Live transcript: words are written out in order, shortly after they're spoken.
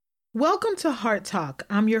Welcome to Heart Talk.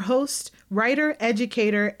 I'm your host, writer,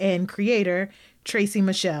 educator, and creator, Tracy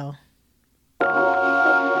Michelle.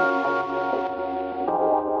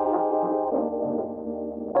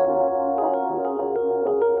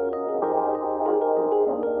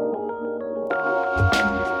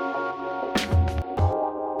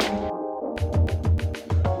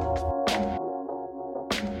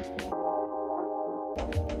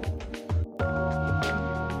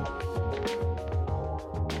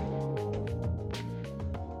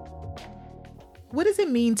 What does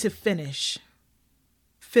it mean to finish?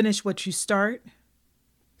 Finish what you start?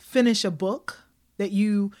 Finish a book that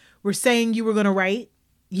you were saying you were going to write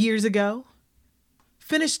years ago?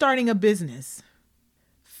 Finish starting a business?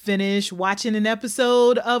 Finish watching an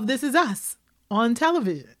episode of This Is Us on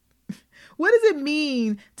television? What does it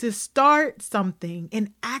mean to start something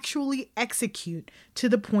and actually execute to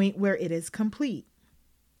the point where it is complete?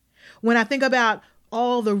 When I think about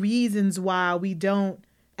all the reasons why we don't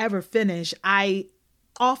ever finish, I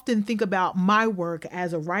often think about my work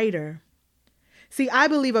as a writer. See, I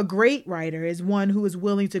believe a great writer is one who is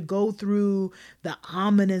willing to go through the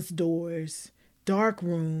ominous doors, dark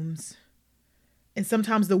rooms, and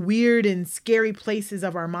sometimes the weird and scary places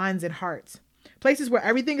of our minds and hearts. Places where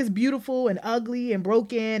everything is beautiful and ugly and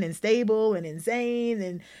broken and stable and insane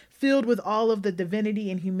and filled with all of the divinity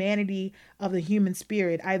and humanity of the human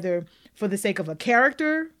spirit, either for the sake of a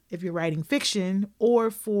character, if you're writing fiction,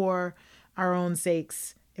 or for our own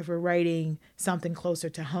sakes, if we're writing something closer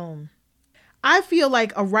to home. I feel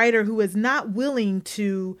like a writer who is not willing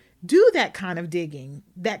to do that kind of digging,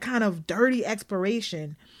 that kind of dirty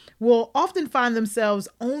exploration, will often find themselves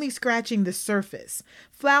only scratching the surface,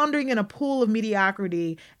 floundering in a pool of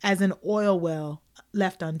mediocrity as an oil well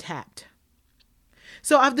left untapped.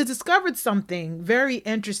 So I've discovered something very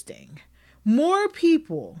interesting. More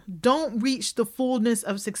people don't reach the fullness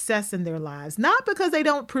of success in their lives, not because they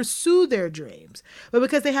don't pursue their dreams, but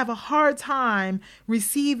because they have a hard time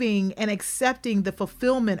receiving and accepting the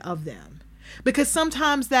fulfillment of them. Because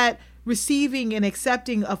sometimes that receiving and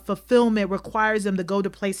accepting of fulfillment requires them to go to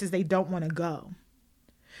places they don't want to go.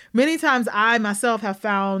 Many times I myself have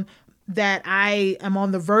found that I am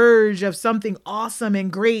on the verge of something awesome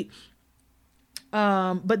and great,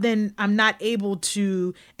 but then I'm not able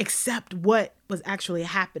to accept what was actually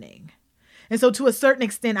happening. And so to a certain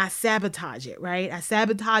extent, I sabotage it, right? I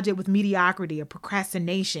sabotage it with mediocrity or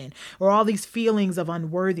procrastination or all these feelings of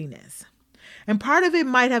unworthiness. And part of it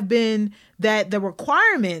might have been that the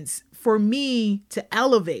requirements for me to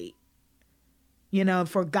elevate,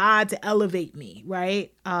 for God to elevate me,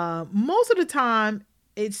 right? Most of the time,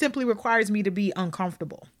 it simply requires me to be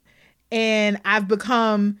uncomfortable. And I've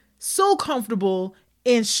become so comfortable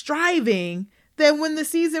in striving that when the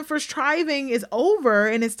season for striving is over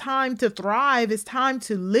and it's time to thrive, it's time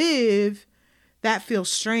to live, that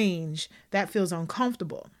feels strange. That feels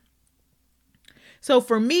uncomfortable. So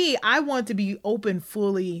for me, I want to be open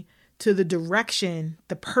fully to the direction,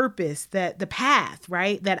 the purpose, the path,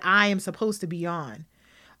 right, that I am supposed to be on,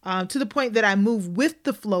 to the point that I move with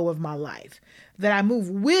the flow of my life, that I move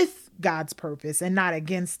with God's purpose and not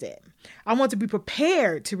against it. I want to be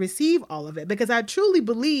prepared to receive all of it because I truly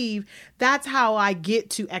believe that's how I get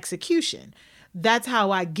to execution. That's how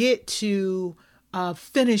I get to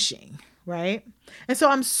finishing, right? And so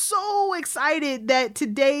I'm so excited that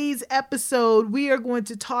today's episode, we are going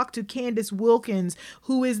to talk to Candace Wilkins,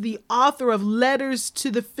 who is the author of Letters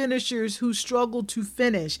to the Finishers Who Struggle to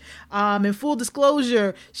Finish. In full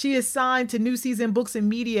disclosure, she is signed to New Season Books and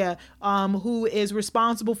Media, who is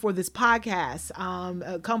responsible for this podcast,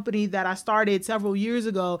 a company that I started several years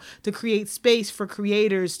ago to create space for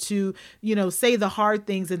creators to, say the hard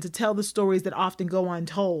things and to tell the stories that often go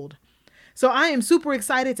untold. So I am super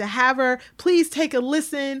excited to have her. Please take a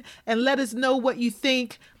listen and let us know what you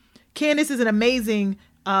think. Candace is an amazing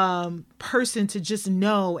person to just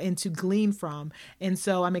know and to glean from. And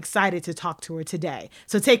so I'm excited to talk to her today.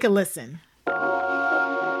 So take a listen.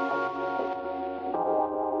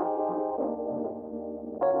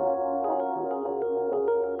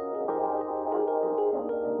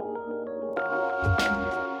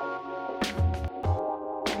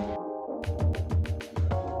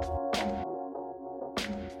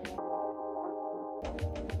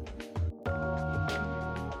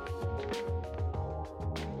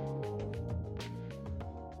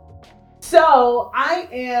 So I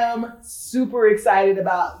am super excited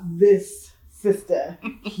about this sister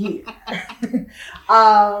here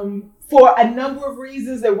for a number of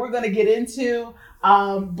reasons that we're going to get into.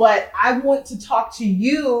 But I want to talk to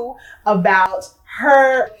you about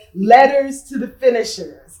her Letters to the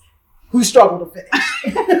Finishers. who struggle to finish.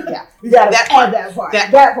 Yeah, we gotta add that part.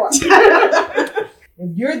 That part.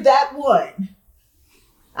 If you're that one,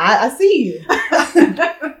 I see you.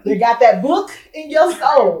 You got that book in your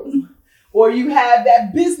soul, or you have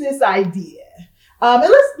that business idea.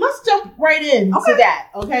 And let's jump right into that,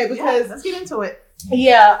 okay? Because let's get into it.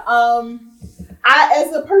 Yeah, I,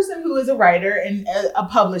 as a person who is a writer and a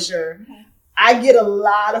publisher, I get a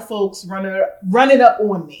lot of folks running up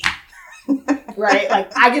on me, right?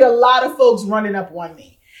 Like I get a lot of folks running up on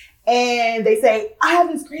me, and they say, "I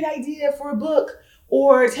have this great idea for a book,"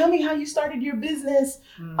 or "Tell me how you started your business."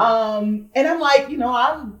 And I'm like,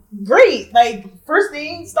 I'm great. Like first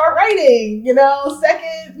thing, start writing.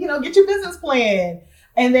 Second, get your business plan,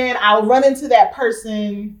 and then I'll run into that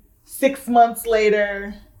person 6 months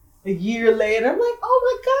later. A year later, I'm like, oh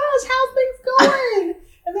my gosh, how's things going?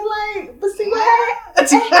 And they're like, but see what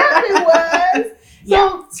happened was.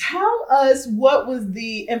 So tell us, what was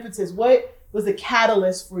the impetus? What was the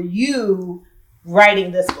catalyst for you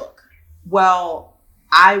writing this book? Well,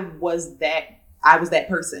 I was that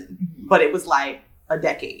person, but it was like a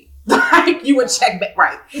decade. Like you would check back,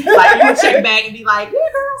 right? Like you would check back and be like, yeah,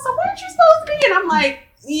 girl, so weren't you supposed to be? And I'm like,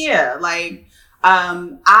 yeah, like,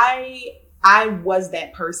 I was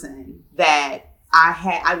that person that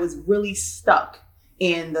I was really stuck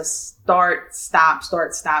in the start, stop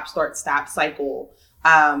cycle,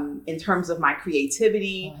 in terms of my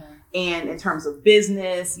creativity and in terms of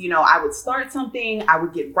business. I would start something, I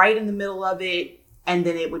would get right in the middle of it, and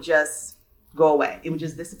then it would just go away. It would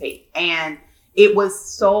just dissipate. And it was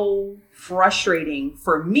so frustrating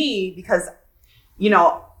for me because,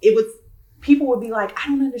 it was, people would be like, I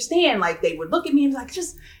don't understand. Like they would look at me and be like,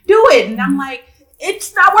 just do it. And I'm like,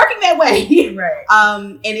 it's not working that way. Right.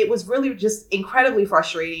 And it was really just incredibly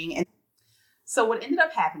frustrating. And so what ended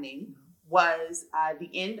up happening was the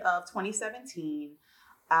end of 2017,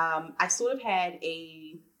 I sort of had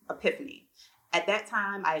a epiphany. At that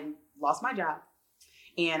time, I lost my job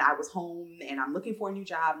and I was home and I'm looking for a new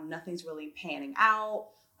job. Nothing's really panning out.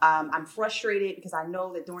 I'm frustrated because I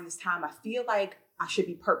know that during this time, I feel like I should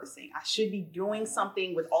be purposing. I should be doing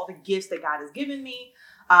something with all the gifts that God has given me.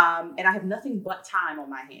 And I have nothing but time on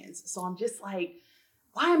my hands. So I'm just like,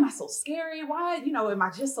 why am I so scary? Why, am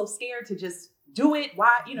I just so scared to just do it?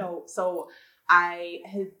 Why, so I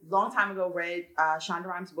had long time ago read Shonda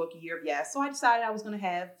Rhimes' book, Year of Yes. So I decided I was going to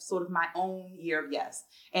have sort of my own Year of Yes.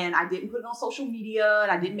 And I didn't put it on social media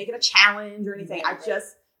and I didn't make it a challenge or anything. I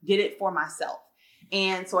just did it for myself.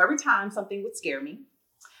 And so every time something would scare me,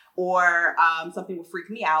 or something would freak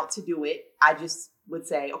me out to do it, I just would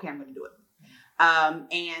say, okay, I'm going to do it.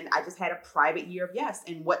 And I just had a private Year of Yes.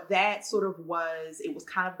 And what that sort of was, it was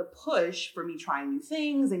kind of the push for me trying new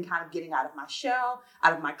things and kind of getting out of my shell,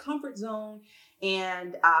 out of my comfort zone.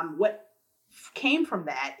 And what came from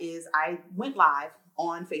that is I went live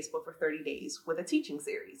on Facebook for 30 days with a teaching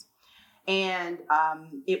series. And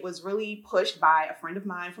it was really pushed by a friend of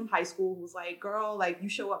mine from high school who was like, girl, like you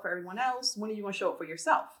show up for everyone else. When are you going to show up for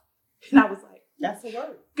yourself? And I was like, that's the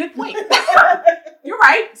word. Good point. You're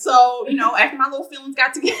right. So, after my little feelings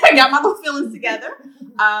got my little feelings together,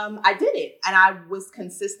 I did it and I was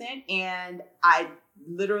consistent and I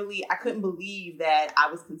couldn't believe that I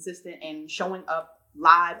was consistent and showing up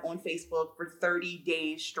live on Facebook for 30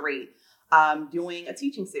 days straight, doing a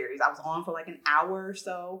teaching series. I was on for like an hour or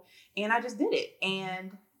so and I just did it.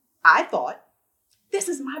 And I thought, this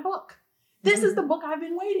is my book. This is the book I've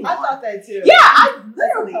been waiting on. I thought that too. Yeah, I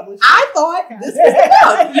thought this was the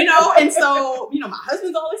book, and so, my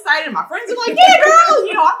husband's all excited and my friends are like, yeah, girl,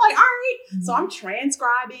 I'm like, all right. So I'm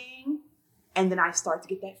transcribing and then I start to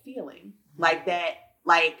get that feeling like that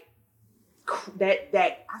I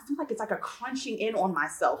feel like it's like a crunching in on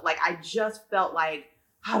myself. Like I just felt like,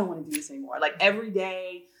 I don't want to do this anymore. Like every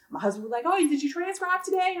day my husband was like, oh, did you transcribe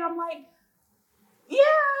today? And I'm like, yeah,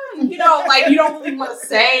 like you don't really want to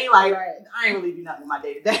say, like, right. I ain't really do nothing with my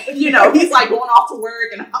day to day. He's like going off to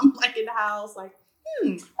work and I'm like in the house, like,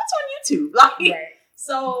 what's on YouTube? Like, right.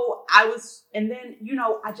 So and then,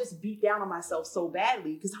 I just beat down on myself so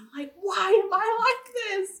badly because I'm like, why am I like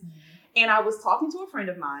this? Mm-hmm. And I was talking to a friend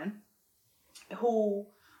of mine who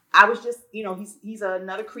I was just, he's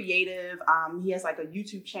another creative. He has like a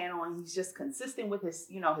YouTube channel and he's just consistent with his,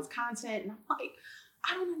 his content. And I'm like,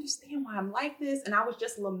 I don't understand why I'm like this. And I was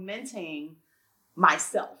just lamenting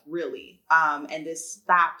myself, really. And this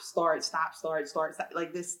stop, start,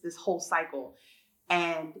 like this whole cycle.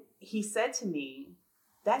 And he said to me,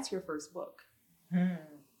 that's your first book.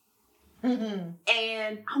 Mm-hmm.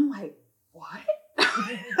 And I'm like, what? That's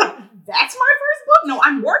my first book? No,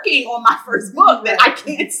 I'm working on my first book that I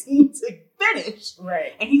can't seem to finish.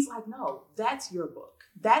 Right. And he's like, no, that's your book.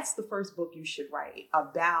 that's the first book you should write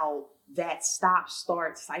about that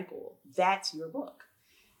stop-start cycle. That's your book.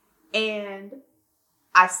 And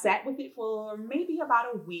I sat with it for maybe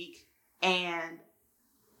about a week, and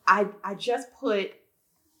I just put,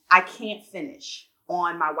 I can't finish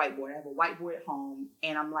on my whiteboard. I have a whiteboard at home,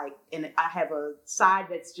 and I'm like, and I have a side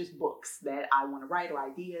that's just books that I want to write or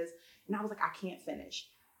ideas. And I was like, I can't finish.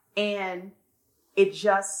 And it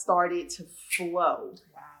just started to flow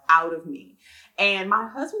out of me. And my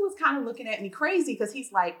husband was kind of looking at me crazy because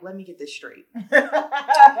he's like, let me get this straight.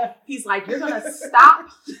 He's like, you're going to stop.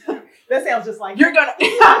 That sounds just like you're going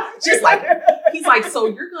to, just like, he's like, so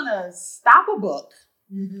you're going to stop a book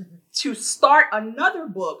to start another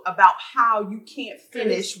book about how you can't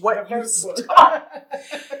finish what you start.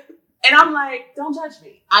 And I'm like, don't judge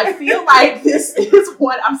me. I feel like this is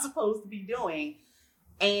what I'm supposed to be doing.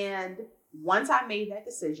 And once I made that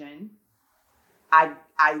decision,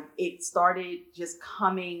 it started just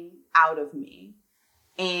coming out of me.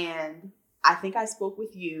 And I think I spoke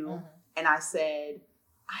with you and I said,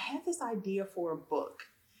 I have this idea for a book.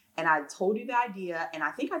 And I told you the idea, and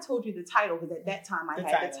I think I told you the title, because at that time I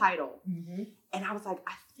had the title. And I was like,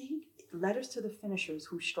 I think Letters to the Finishers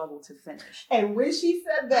Who Struggle to Finish. And when she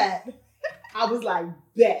said that, I was like,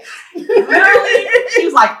 bet. Literally, she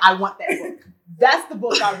was like, I want that book. That's the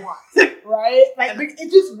book I want, right? Like,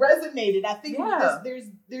 it just resonated. I think because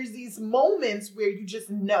there's these moments where you just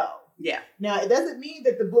know. Yeah. Now, it doesn't mean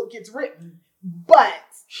that the book gets written, but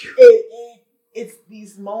it's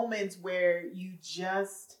these moments where you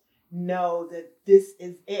just know that this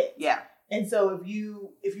is it. Yeah. And so if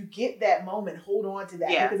you get that moment, hold on to that,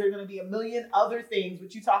 because there are going to be a million other things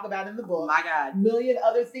which you talk about in the book. Oh my God. A million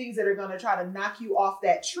other things that are going to try to knock you off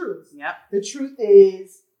that truth. Yep. The truth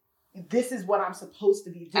is, this is what I'm supposed to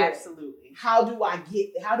be doing. Absolutely. How do I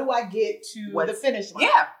get to the finish line?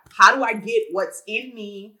 Yeah. How do I get what's in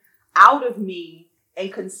me out of me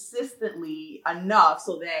and consistently enough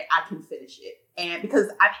so that I can finish it? And because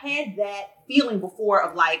I've had that feeling before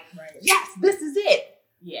of like, yes, this is it.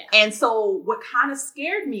 Yeah. And so what kind of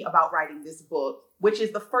scared me about writing this book, which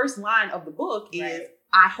is the first line of the book, is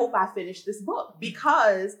I hope I finish this book,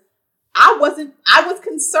 because I was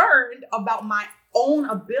concerned about my own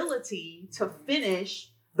ability to finish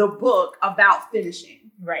the book about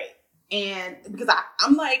finishing. Right. And because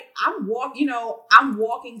I'm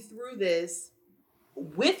walking through this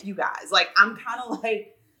with you guys. Like, I'm kind of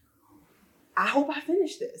like, I hope I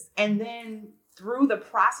finish this. And then through the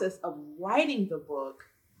process of writing the book,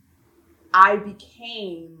 I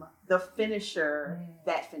became the finisher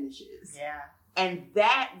that finishes. Yeah. And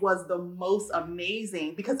that was the most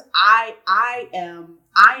amazing, because I am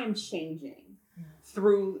changing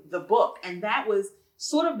through the book. And that was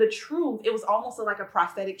sort of the truth. It was almost like a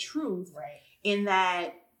prophetic truth, in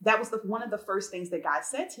that was one of the first things that God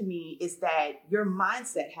said to me, is that your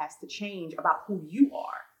mindset has to change about who you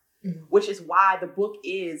are, which is why the book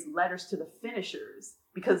is Letters to the Finishers,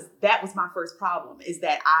 because that was my first problem, is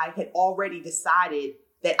that I had already decided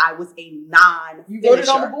that I was a non-finisher. You wrote it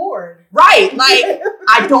on the board. Right. Like,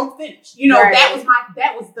 I don't finish. Right.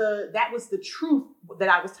 that was the truth that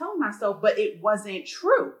I was telling myself, but it wasn't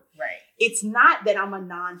true. Right. It's not that I'm a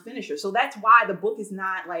non-finisher. So that's why the book is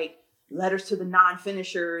not like Letters to the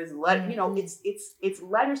Non-Finishers. It's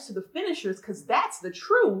Letters to the Finishers, because that's the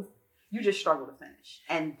truth. You just struggle to finish.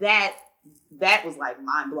 And that was like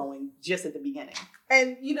mind-blowing just at the beginning.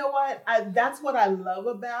 And you know what? That's what I love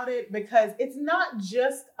about it, because it's not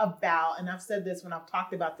just about, and I've said this when I've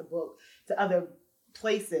talked about the book to other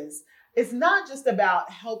places, it's not just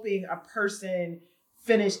about helping a person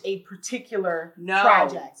finish a particular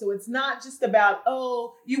project. So it's not just about,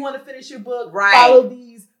 oh, you want to finish your book, follow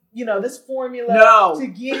these, this formula to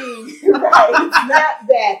getting, right? It's not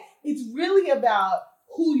that. It's really about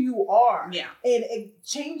who you are, and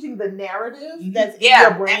changing the narrative that's in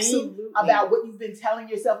your brain about what you've been telling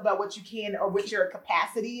yourself about what you can or what your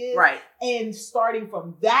capacity is, and starting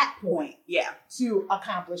from that point, to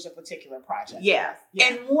accomplish a particular project.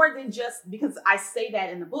 And more than just, because I say that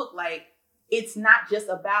in the book, like, it's not just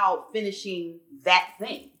about finishing that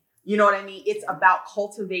thing. You know what I mean? It's about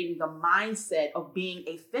cultivating the mindset of being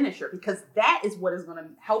a finisher, because that is what is going to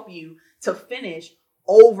help you to finish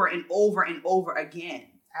over and over and over again.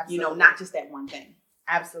 Absolutely. Not just that one thing.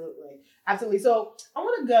 Absolutely. So I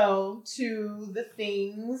want to go to the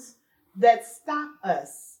things that stop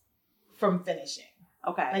us from finishing.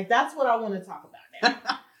 Okay. Like, that's what I want to talk about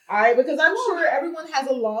now. All right. Because I'm sure everyone has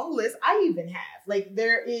a long list. I even have. Like,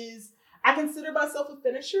 I consider myself a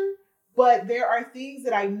finisher, But there are things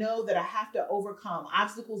that I know that I have to overcome,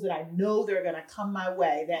 obstacles that I know they're going to come my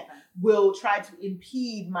way that will try to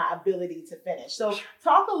impede my ability to finish. So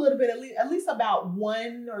talk a little bit, at least about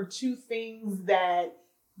one or two things that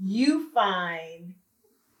you find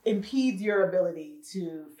impedes your ability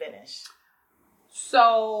to finish.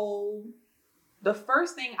 So the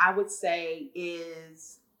first thing I would say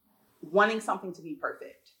is wanting something to be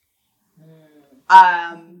perfect.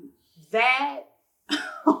 That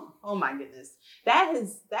oh my goodness, that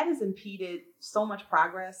has impeded so much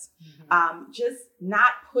progress. Just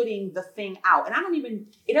not putting the thing out, and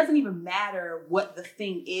it doesn't even matter what the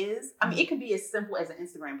thing is. I mean, it could be as simple as an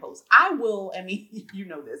Instagram post. You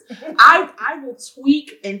know this. I will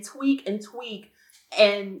tweak and tweak and tweak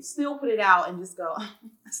and still put it out and just go, I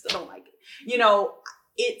still don't like it. You know,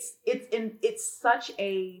 it's such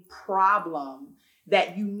a problem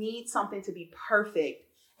that you need something to be perfect.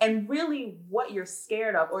 And really what you're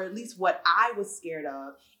scared of, or at least what I was scared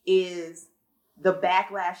of, is the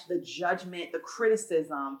backlash, the judgment, the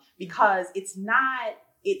criticism, because it's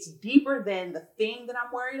deeper than the thing that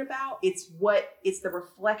I'm worried about. It's the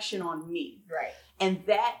reflection on me. Right. And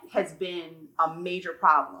that has been a major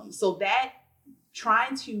problem. So that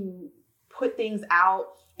trying to put things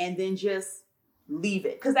out and then just leave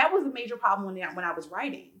it. Because that was a major problem when I was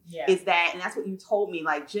writing. Yeah. Is that, and that's what you told me,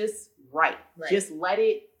 like, just write. Just let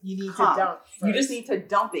it You need come. to dump first. You just need to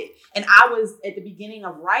dump it. And I was, at the beginning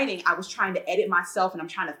of writing, I was trying to edit myself and I'm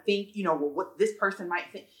trying to think, what this person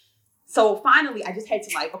might think. So finally, I just had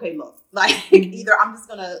to okay, look, either I'm just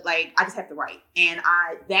gonna, I just have to write. And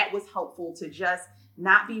that was helpful to just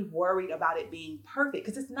not be worried about it being perfect,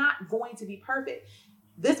 because it's not going to be perfect.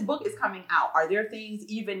 This book is coming out. Are there things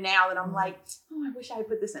even now that I'm like, oh, I wish I had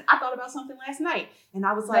put this in? I thought about something last night and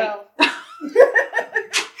I was like,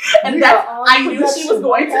 and I knew she was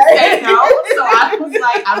going to say no. So I was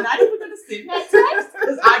like, I'm not even going to send that text,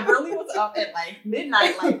 because I really was up at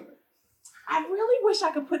midnight. I really wish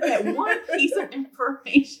I could put that one piece of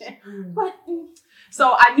information. But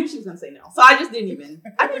so I knew she was going to say no. So I didn't even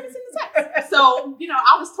send the text. So,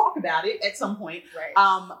 I'll just talk about it at some point. Right.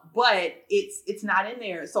 But it's not in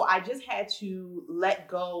there. So I just had to let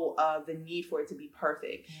go of the need for it to be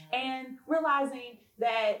perfect, and realizing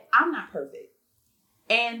that I'm not perfect.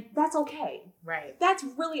 And that's okay. Right. That's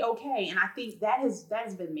really okay. And I think that has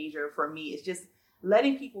been major for me. It's just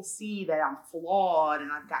letting people see that I'm flawed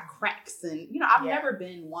and I've got cracks. And, I've never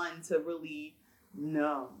been one to really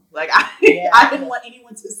know. I didn't want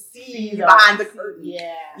anyone to see behind the curtain.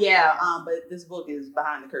 Yeah. Yeah. But this book is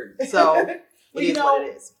behind the curtain. So it is what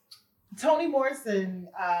it is. Toni Morrison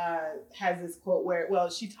has this quote where,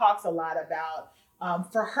 she talks a lot about,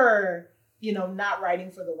 for her, not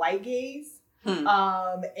writing for the white gaze.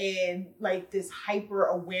 And this hyper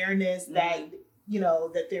awareness that,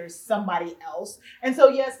 that there's somebody else. And so,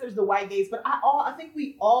 yes, there's the white gaze, but I think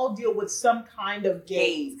we all deal with some kind of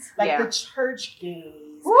gaze, the church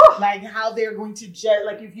gaze, how they're going to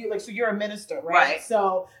judge, if you, so you're a minister, right?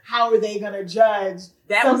 So how are they going to judge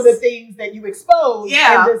some of the things that you expose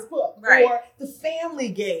in this book? Right. Or the family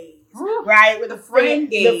gaze, right? With the friend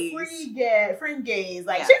gaze. The friend gaze,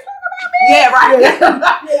 she's yeah, right.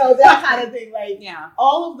 That kind of thing.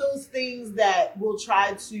 All of those things that will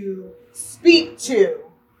try to speak to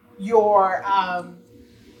your,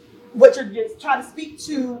 what you're just trying to speak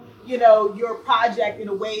to, your project in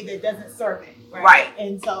a way that doesn't serve it. Right.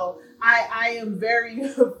 And so I am very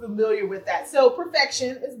familiar with that. So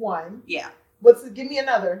perfection is one. Yeah. Give me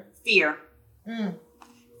another. Fear.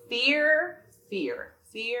 Fear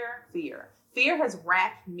has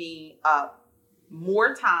wrapped me up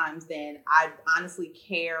more times than I honestly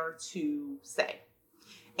care to say.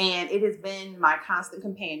 And it has been my constant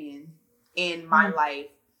companion in my life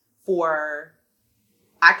my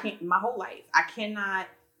whole life.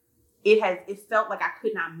 It felt like I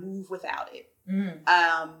could not move without it.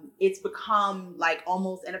 It's become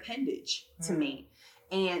almost an appendage to me.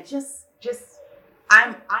 And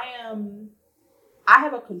I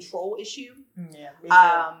have a control issue.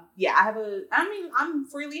 I'm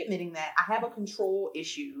freely admitting that I have a control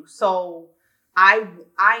issue. So I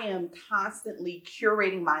am constantly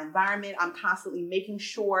curating my environment. I'm constantly making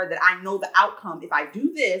sure that I know the outcome. If I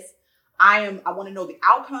do this, I want to know the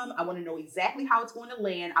outcome. I want to know exactly how it's going to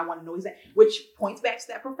land. I want to know which points back to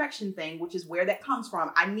that perfection thing, which is where that comes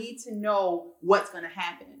from. I need to know what's going to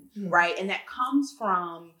happen. Right. And that comes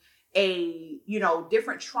from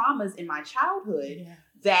different traumas in my childhood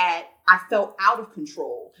that I felt out of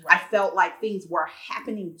control. Right. I felt like things were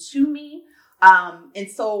happening to me.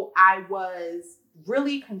 And so I was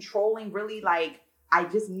really controlling, really I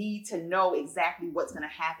just need to know exactly what's going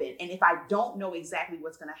to happen. And if I don't know exactly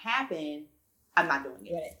what's going to happen, I'm not doing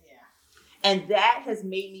it. Yeah. And that has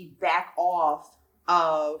made me back off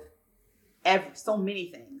of so many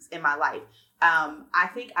things in my life. I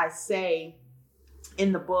think I say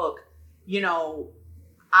in the book,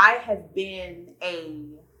 I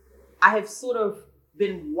have sort of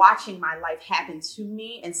been watching my life happen to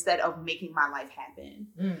me instead of making my life happen.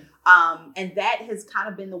 And that has kind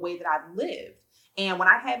of been the way that I've lived. And when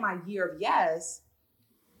I had my year of yes,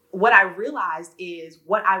 what I realized is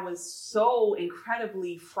what I was so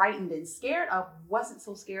incredibly frightened and scared of wasn't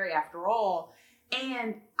so scary after all.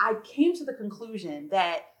 And I came to the conclusion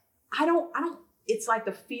that it's like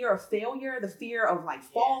the fear of failure, the fear of like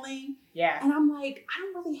falling. Yeah. And I'm like, I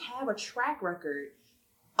don't really have a track record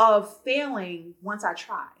of failing once I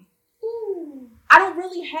try. Ooh. I don't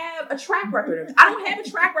really have a track record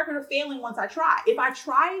of failing once I try. If I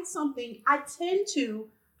try something, I tend to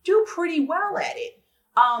do pretty well at it.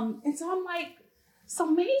 And so I'm like, so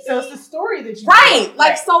maybe. So it's the story that you. Right.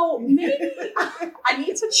 Like, so maybe I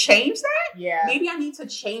need to change that. Yeah. Maybe I need to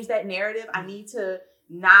change that narrative. I need to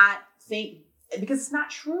not think, because it's not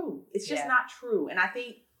true. It's just not true. And I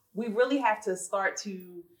think we really have to start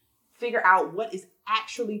to figure out what is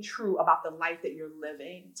actually true about the life that you're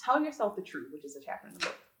living. Tell yourself the truth, which is a chapter in the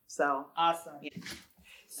book. So awesome. Yeah.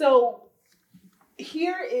 So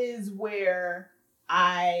here is where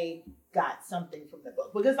I got something from the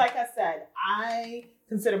book, because like I said, I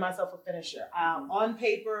consider myself a finisher. On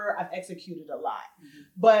paper, I've executed a lot,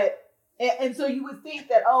 but and so you would think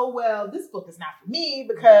that, oh, well, this book is not for me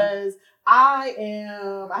because I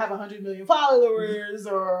have 100 million followers,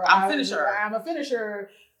 or I'm a finisher.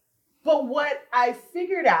 But what I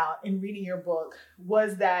figured out in reading your book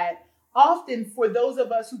was that often for those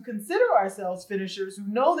of us who consider ourselves finishers, who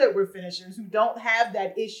know that we're finishers, who don't have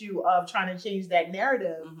that issue of trying to change that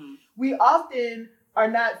narrative, we often are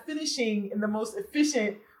not finishing in the most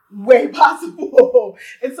efficient way possible.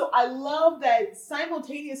 And so I love that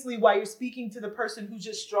simultaneously, while you're speaking to the person who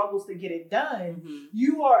just struggles to get it done,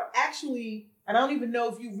 you are actually, and I don't even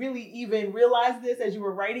know if you really even realized this as you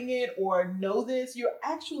were writing it or know this, you're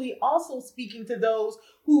actually also speaking to those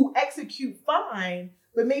who execute fine,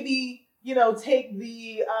 but maybe, take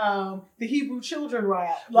the Hebrew children route,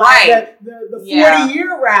 like the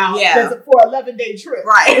 40-year route that's for 11-day trip.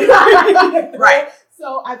 Right. Right.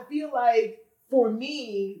 So I feel like for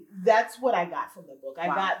me, that's what I got from the book. I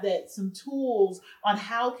got that some tools on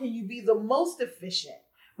how can you be the most efficient,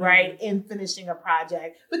 right, in finishing a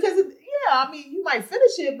project. Because, you might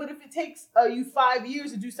finish it, but if it takes you 5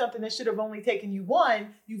 years to do something that should have only taken you 1,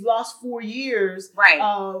 you've lost 4 years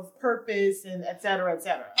of purpose and et cetera, et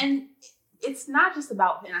cetera. And it's not just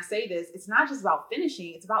about, and I say this, it's not just about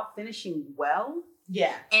finishing, it's about finishing well.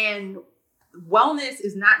 Yeah. And wellness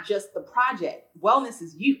is not just the project. Wellness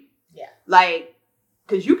is you. Yeah. Like,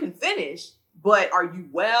 because you can finish, but are you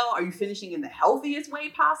well? Are you finishing in the healthiest way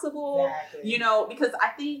possible? Exactly. Because I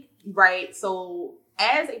think, so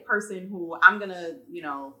as a person who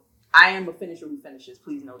I am a finisher who finishes,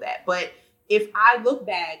 please know that. But if I look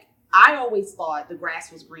back, I always thought the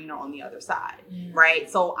grass was greener on the other side, right?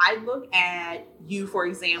 So I look at you, for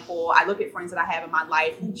example, I look at friends that I have in my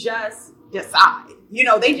life who just decide,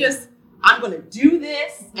 they just, I'm going to do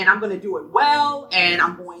this and I'm going to do it well and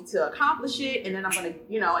I'm going to accomplish it. And then I'm going to,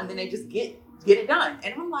 and then they just get it done.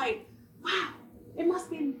 And I'm like, wow, it must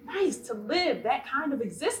be nice to live that kind of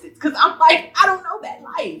existence. Cause I'm like, I don't know that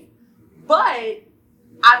life, but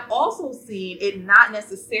I've also seen it not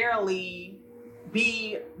necessarily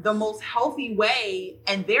be the most healthy way,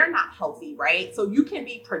 and they're not healthy, right? So you can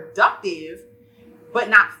be productive, but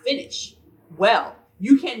not finish well.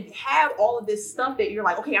 You can have all of this stuff that you're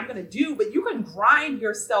like, okay, I'm going to do, but you can grind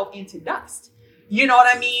yourself into dust. You know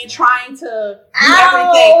what I mean? Trying to do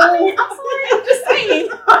everything. I mean, I'm sorry, I'm just saying.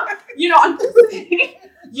 I'm just saying.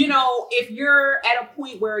 If you're at a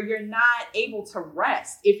point where you're not able to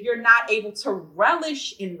rest, if you're not able to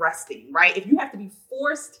relish in resting, right? If you have to be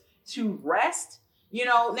forced to rest,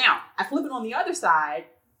 now I flip it on the other side.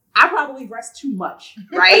 I probably rest too much,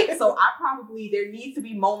 right? So there needs to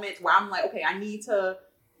be moments where I'm like, okay,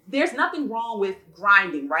 there's nothing wrong with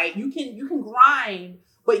grinding, right? You can grind,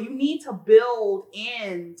 but you need to build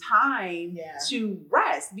in time to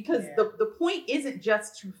rest, because the point isn't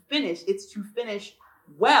just to finish, it's to finish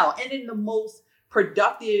well and in the most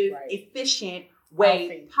productive, efficient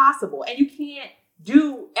way possible. And you can't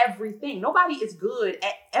do everything. Nobody is good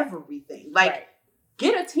at everything.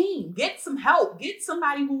 Get a team, get some help, get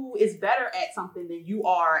somebody who is better at something than you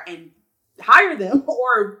are and hire them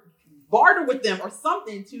or barter with them or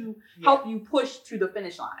something to help you push to the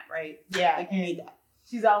finish line, right? Yeah. You need that.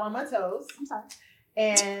 She's all on my toes. I'm sorry.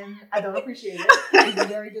 And I don't appreciate it. It's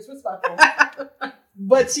very disrespectful.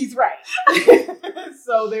 But she's right.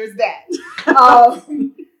 So there's that.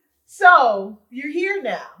 So you're here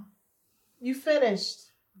now. You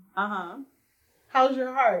finished. How's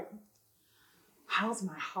your heart? How's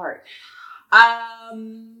my heart?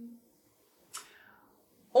 On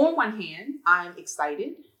one hand, I'm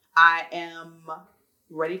excited. I am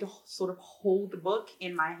ready to sort of hold the book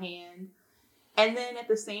in my hand. And then at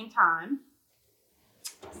the same time,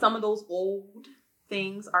 some of those old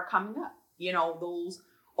things are coming up. You know, those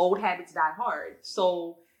old habits die hard.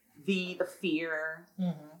 So the fear,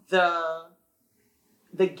 the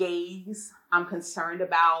gaze, I'm concerned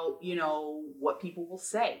about, you know, what people will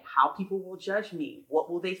say, how people will judge me, what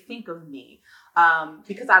will they think of me?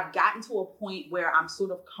 Because I've gotten to a point where I'm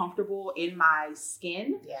sort of comfortable in my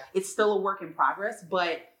skin. Yeah. It's still a work in progress,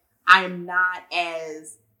 but I'm not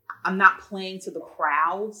playing to the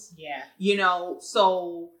crowds. Yeah. You know,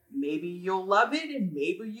 so maybe you'll love it and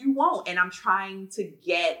maybe you won't. And I'm trying to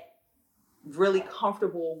get really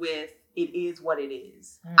comfortable with it is what it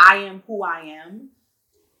is. I am who I am.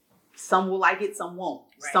 Some will like it, some won't.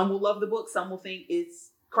 Right. Some will love the book, some will think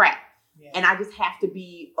it's crap. Yeah. And I just have to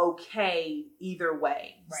be okay either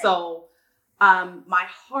way. Right. So my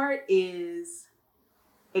heart is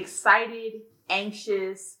excited,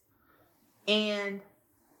 anxious, and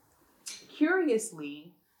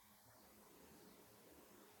curiously,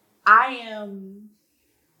 I am,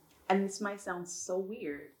 and this might sound so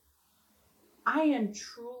weird, I am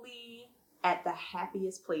truly at the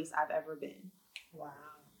happiest place I've ever been. Wow.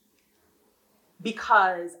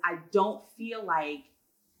 Because I don't feel like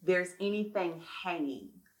there's anything hanging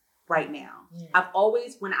right now. Yeah. I've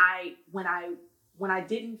always, when I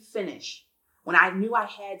didn't finish, when I knew I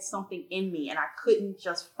had something in me and I couldn't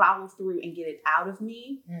just follow through and get it out of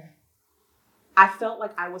me, I felt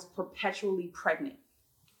like I was perpetually pregnant.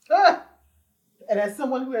 And as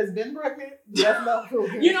someone who has been pregnant, that's not feel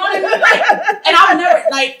good. You know what I mean? Like, and I've never,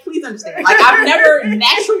 like, please understand, like, I've never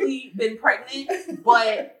naturally been pregnant,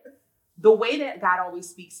 but the way that God always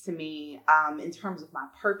speaks to me in terms of my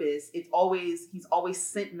purpose, he's always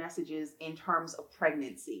sent messages in terms of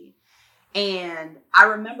pregnancy. And I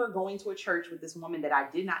remember going to a church with this woman that I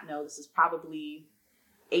did not know. This is probably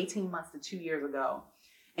 18 months to 2 years ago.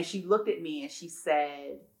 And she looked at me and she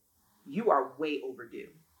said, "You are way overdue."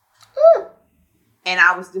 And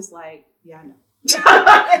I was just like, yeah, I know.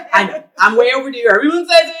 I know. I'm way overdue. Everyone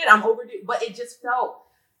says it. I'm overdue. But it just felt,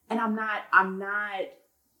 and I'm not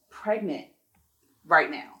pregnant right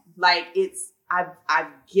now. Like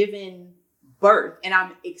I've given birth and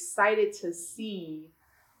I'm excited to see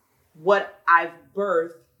what I've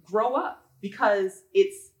birthed grow up because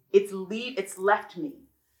it's left me,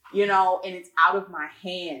 you know, and it's out of my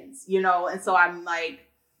hands, you know, and so I'm like,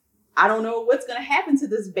 I don't know what's going to happen to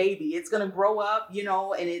this baby. It's going to grow up, you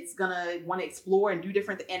know, and it's going to want to explore and do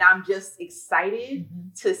different things. And I'm just excited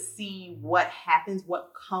to see what happens,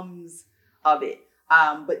 what comes of it.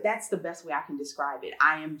 But that's the best way I can describe it.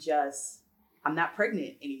 I'm not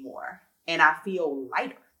pregnant anymore. And I feel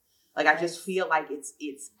lighter. Like, I just feel like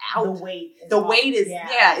it's out. The weight is,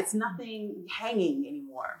 it's nothing hanging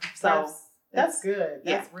anymore. So that's good.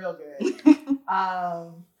 That's real good.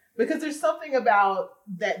 Because there's something about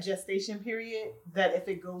that gestation period that if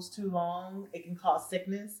it goes too long, it can cause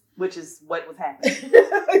sickness. Which is what was happening.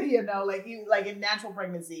 You know, like in natural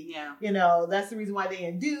pregnancy. Yeah. You know, that's the reason why they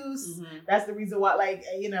induce. Mm-hmm. That's the reason why, like,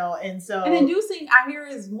 you know, and so. And inducing, I hear,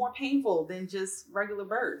 is more painful than just regular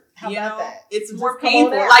birth. How about that? It's more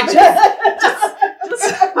painful. Like, just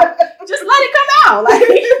let it come out. Like,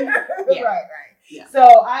 yeah. Right. Yeah. So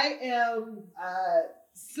I am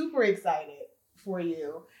super excited for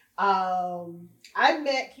you. I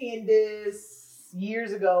met Candace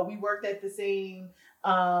years ago. We worked at the same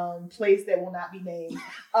place that will not be named.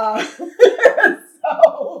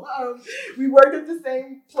 We worked at the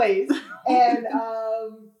same place, and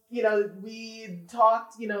you know, we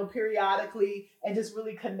talked, you know, periodically, and just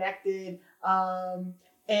really connected.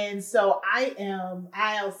 And so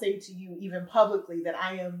I'll say to you even publicly that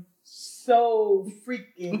I am so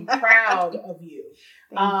freaking proud of you.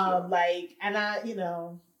 Thank you. Like, and you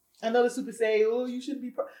know, I know the super say, "Oh, you shouldn't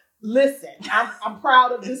be." Listen, I'm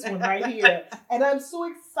proud of this one right here, and I'm so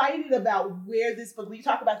excited about where this book. You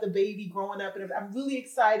talk about the baby growing up, and I'm really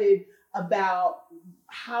excited about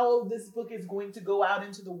how this book is going to go out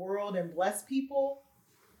into the world and bless people,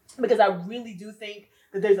 because I really do think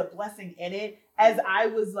that there's a blessing in it. As I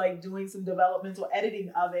was like doing some developmental editing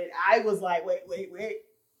of it, I was like, wait.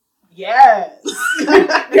 Yes.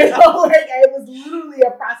 It was literally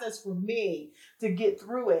a process for me to get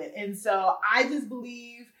through it. And so I just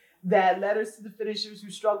believe that Letters to the Finishers Who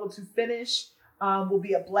Struggle to Finish will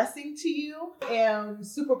be a blessing to you. I am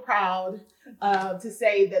super proud to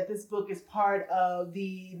say that this book is part of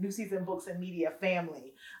the New Season Books and Media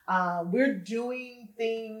family. We're doing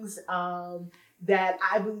things that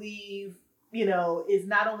I believe is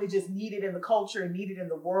not only just needed in the culture and needed in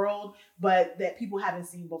the world, but that people haven't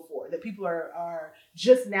seen before, that people are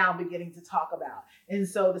just now beginning to talk about. And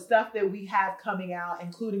so the stuff that we have coming out,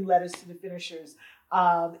 including Letters to the Finishers,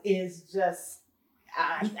 is just,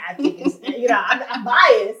 I think it's, I'm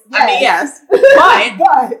biased. Yes. I mean, yes, but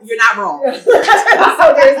you're not wrong. So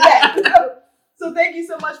there's that. So thank you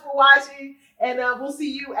so much for watching, and we'll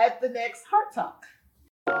see you at the next Heart Talk.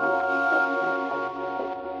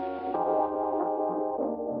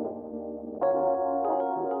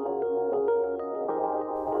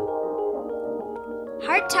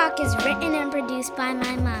 Heart Talk is written and produced by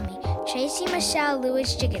my mommy, Tracy Michelle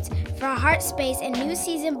Lewis-Jiggets, for Heart Space and New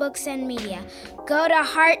Season Books and Media. Go to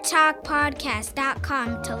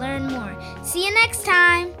hearttalkpodcast.com to learn more. See you next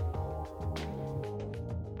time!